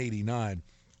89.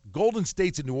 Golden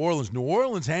State's at New Orleans. New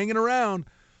Orleans hanging around.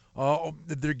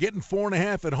 They're getting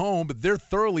 4.5 at home, but they're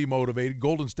thoroughly motivated.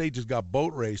 Golden State just got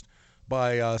boat raced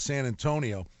by San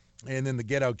Antonio. And then the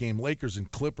get-out game, Lakers and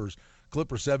Clippers.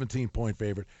 Clippers 17-point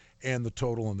favorite, and the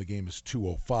total in the game is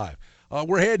 205.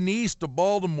 We're heading east to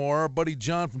Baltimore. Our buddy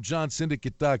John from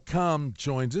JohnSyndicate.com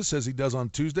joins us, as he does on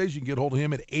Tuesdays. You can get hold of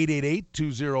him at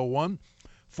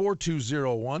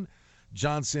 888-201-4201,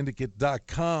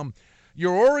 JohnSyndicate.com.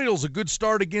 Your Orioles, a good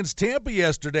start against Tampa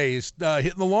yesterday,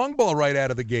 hitting the long ball right out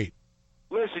of the gate.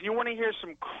 Listen, you want to hear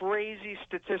some crazy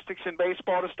statistics in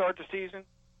baseball to start the season?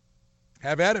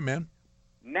 Have at it, man.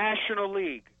 National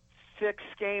League, 6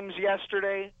 games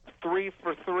yesterday, 3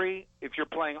 for 3 if you're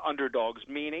playing underdogs,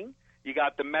 meaning you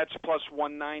got the Mets plus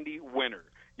 190, winner.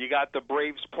 You got the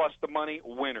Braves plus the money,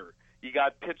 winner. You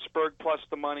got Pittsburgh plus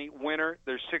the money, winner.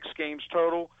 There's 6 games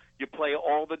total. You play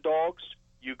all the dogs.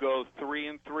 You go 3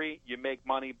 and 3. You make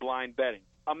money blind betting.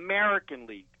 American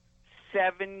League,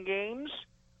 7 games,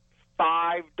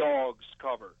 5 dogs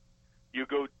cover. You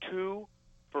go 2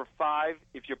 for 5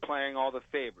 if you're playing all the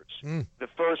favorites. The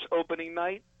first opening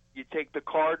night, you take the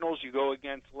Cardinals, you go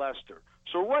against Leicester.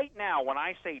 So right now, when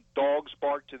I say dogs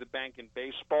bark to the bank in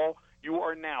baseball, you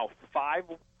are now 5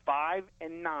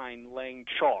 and 9 laying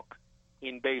chalk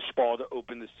in baseball to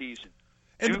open the season.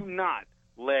 Do not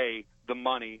lay the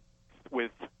money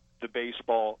with the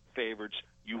baseball favorites.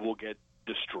 You will get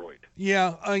destroyed.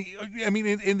 Yeah, I mean,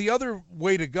 in the other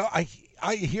way to go,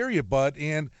 I hear you, bud,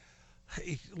 and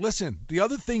listen, the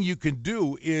other thing you can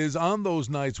do is on those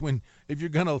nights if you're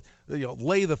going to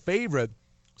lay the favorite,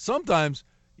 sometimes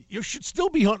you should still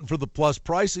be hunting for the plus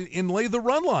price and lay the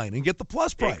run line and get the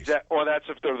plus price. Or that's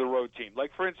if they're the road team.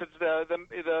 Like, for instance,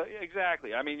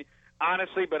 exactly. I mean,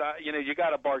 honestly, but you got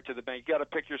to bark to the bank. You got to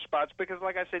pick your spots because,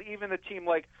 like I said, even a team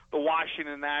like the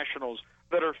Washington Nationals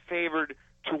that are favored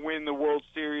to win the World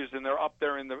Series and they're up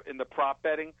there in the prop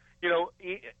betting,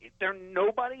 they're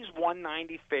nobody's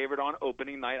 190 favorite on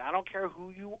opening night. I don't care who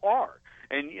you are,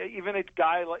 and even a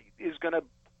guy is going to.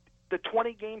 The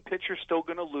 20-game pitcher's still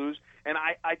going to lose, and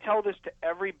I tell this to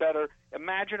every bettor.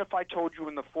 Imagine if I told you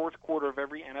in the fourth quarter of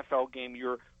every NFL game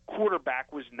your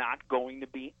quarterback was not going to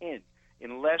be in.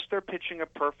 Unless they're pitching a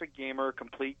perfect game or a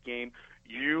complete game,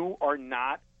 you are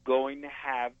not going to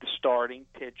have the starting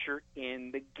pitcher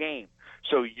in the game.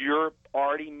 So you're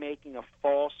already making a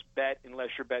false bet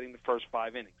unless you're betting the first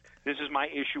 5 innings. This is my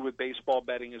issue with baseball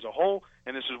betting as a whole,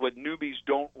 and this is what newbies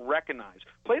don't recognize.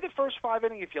 Play the first 5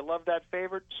 innings if you love that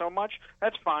favorite so much.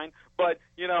 That's fine. But,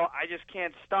 I just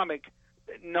can't stomach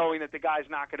knowing that the guy's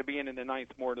not going to be in the ninth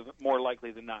more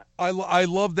likely than not. I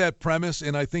love that premise,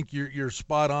 and I think you're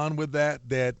spot on with that,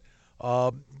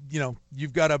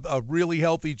 you've got a really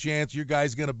healthy chance your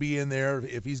guy's going to be in there.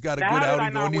 If he's got a good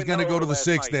outing going, he's going to go to the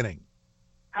 6th inning.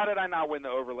 How did I not win the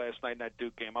over last night in that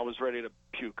Duke game? I was ready to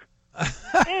puke.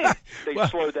 They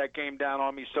slowed that game down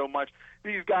on me so much.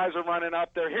 These guys are running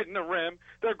up. They're hitting the rim.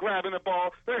 They're grabbing the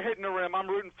ball. They're hitting the rim. I'm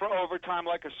rooting for overtime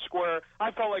like a square.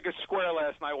 I felt like a square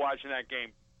last night watching that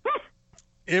game.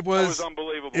 That was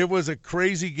unbelievable. It was a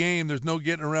crazy game. There's no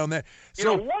getting around that.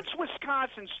 Once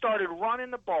Wisconsin started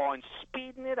running the ball and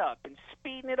speeding it up, it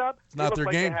not looked their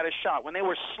like game. They had a shot. When they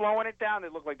were slowing it down,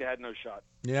 it looked like they had no shot.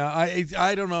 Yeah,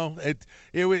 I don't know.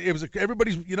 It was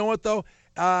everybody's. You know what though?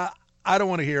 I don't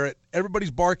want to hear it.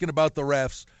 Everybody's barking about the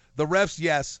refs. The refs,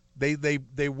 yes,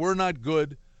 they were not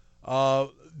good.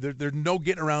 There's no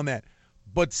getting around that.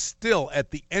 But still,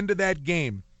 at the end of that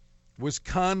game,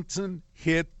 Wisconsin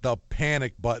hit the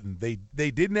panic button.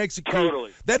 They didn't execute.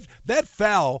 Totally. That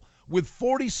foul with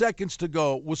 40 seconds to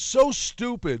go was so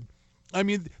stupid. I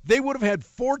mean, they would have had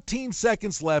 14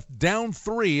 seconds left, down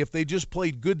 3, if they just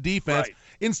played good defense. Right.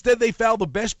 Instead, they fouled the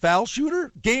best foul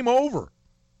shooter. Game over.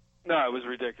 No, it was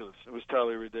ridiculous. It was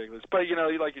totally ridiculous. But,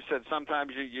 like you said,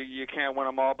 sometimes you can't win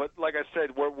them all. But like I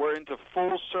said, we're into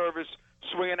full-service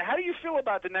swinging. How do you feel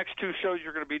about the next 2 shows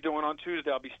you're going to be doing on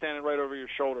Tuesday? I'll be standing right over your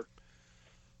shoulder.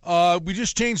 We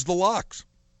just changed the locks.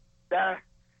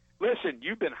 Listen,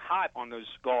 you've been hot on those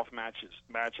golf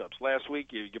matchups. Last week,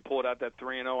 you pulled out that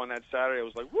 3-0 on that Saturday. I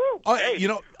was like, woo! Hey,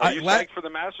 are you psyched for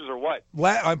the Masters or what?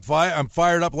 I'm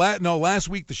fired up. Last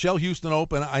week, the Shell Houston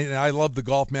Open, I love the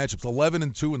golf matchups.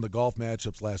 11-2 in the golf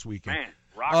matchups last weekend. Man,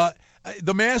 rock.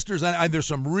 The Masters, there's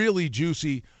some really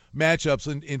juicy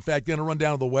matchups. In fact, going to run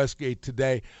down to the Westgate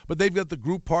today. But they've got the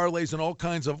group parlays in all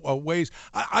kinds of ways.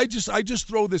 I just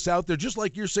throw this out there, just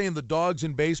like you're saying the dogs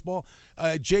in baseball.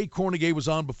 Jay Cornegay was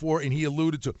on before, and he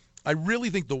alluded to. I really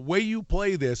think the way you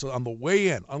play this on the way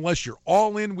in, unless you're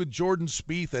all in with Jordan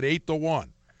Spieth at 8-1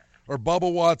 or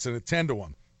Bubba Watson at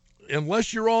 10-1,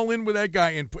 unless you're all in with that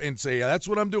guy and say, yeah, that's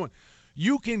what I'm doing,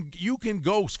 You can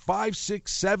go 5,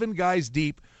 6, 7 guys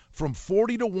deep from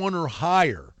 40-1 or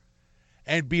higher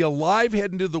and be alive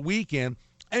heading to the weekend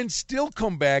and still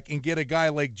come back and get a guy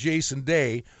like Jason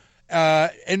Day,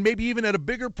 and maybe even at a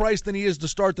bigger price than he is to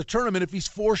start the tournament if he's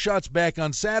 4 shots back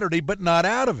on Saturday, but not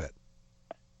out of it.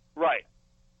 Right.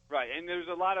 And there's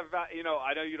a lot of, I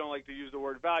know you don't like to use the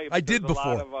word value, but I did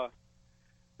before.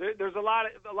 There's a lot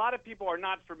of people are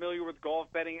not familiar with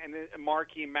golf betting and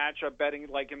marquee matchup betting,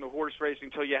 like in the horse racing,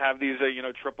 until you have these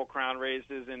Triple Crown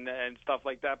races and stuff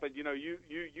like that. But you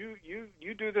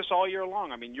do this all year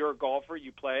long. I mean, you're a golfer,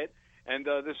 you play it, and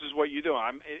this is what you do.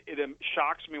 It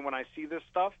shocks me when I see this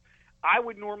stuff. I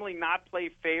would normally not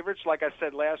play favorites. Like I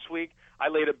said last week, I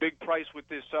laid a big price with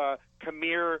this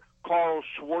Kamir Carl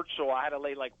Schwartzel. I had to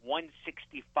lay like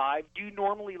 165. Do you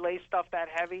normally lay stuff that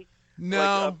heavy?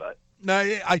 No.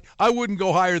 No, I wouldn't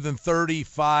go higher than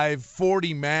 35,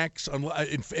 40 max. And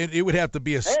it would have to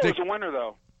be a stick. It was a winner,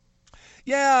 though.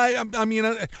 Yeah, I mean,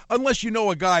 unless you know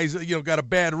a guy's got a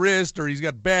bad wrist or he's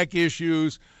got back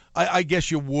issues, I guess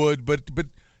you would. But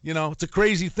it's a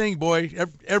crazy thing, boy.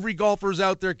 Every golfer's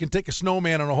out there can take a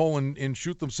snowman on a hole and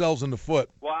shoot themselves in the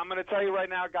foot. Well, I'm going to tell you right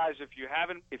now, guys, if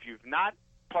you've not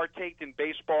partaked in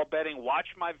baseball betting, watch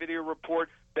my video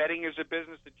report, Betting is a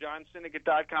Business at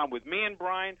johnsyndicate.com with me and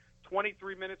Brian.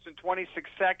 23 minutes and 26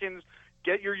 seconds.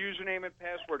 Get your username and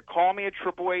password. Call me at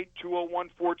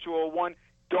 888-201-4201.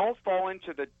 Don't fall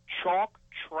into the chalk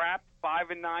trap.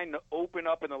 5-9 to open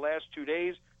up in the last 2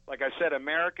 days. Like I said,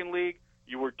 American League,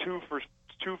 you were 2 for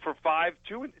 5,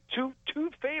 two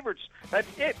favorites. That's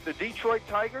it. The Detroit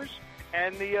Tigers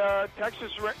and the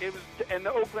and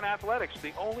the Oakland Athletics,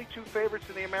 the only 2 favorites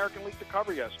in the American League to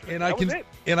cover yesterday.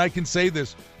 And I can say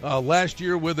this: last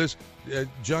year with us,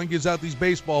 John gives out these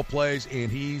baseball plays,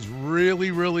 and he's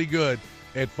really, really good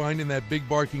at finding that big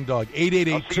barking dog.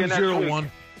 888-201-4201,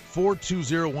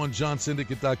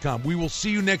 johnsyndicate.com. We will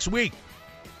see you next week.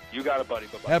 You got it, buddy.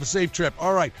 Bye-bye. Have a safe trip.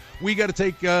 All right, we got to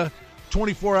take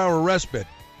 24-hour respite.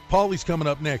 Paulie's coming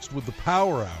up next with the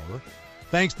Power Hour.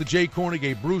 Thanks to Jay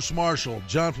Cornegay, Bruce Marshall,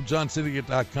 John from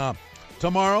johnsyndicate.com.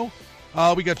 Tomorrow,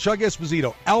 we got Chuck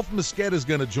Esposito. Alf Mosqueda is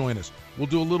going to join us. We'll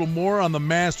do a little more on the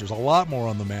Masters, a lot more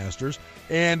on the Masters.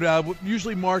 And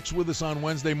usually Mark's with us on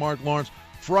Wednesday, Mark Lawrence.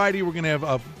 Friday, we're going to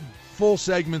have full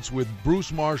segments with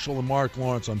Bruce Marshall and Mark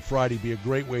Lawrence on Friday. Be a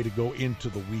great way to go into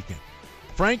the weekend.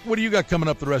 Frank, what do you got coming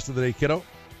up the rest of the day, kiddo?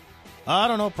 I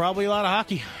don't know. Probably a lot of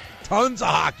hockey. Tons of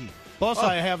hockey. Plus,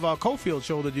 I have a Cofield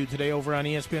show to do today over on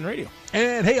ESPN Radio.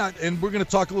 And, hey, and we're going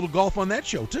to talk a little golf on that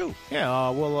show, too.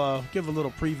 Yeah, we'll give a little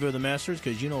preview of the Masters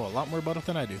because you know a lot more about it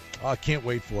than I do. I can't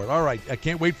wait for it. All right, I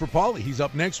can't wait for Paulie. He's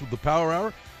up next with the Power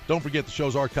Hour. Don't forget the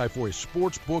show's archived for you,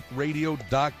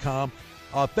 sportsbookradio.com.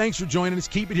 Thanks for joining us.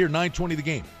 Keep it here, 920 The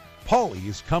Game. Paulie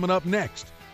is coming up next.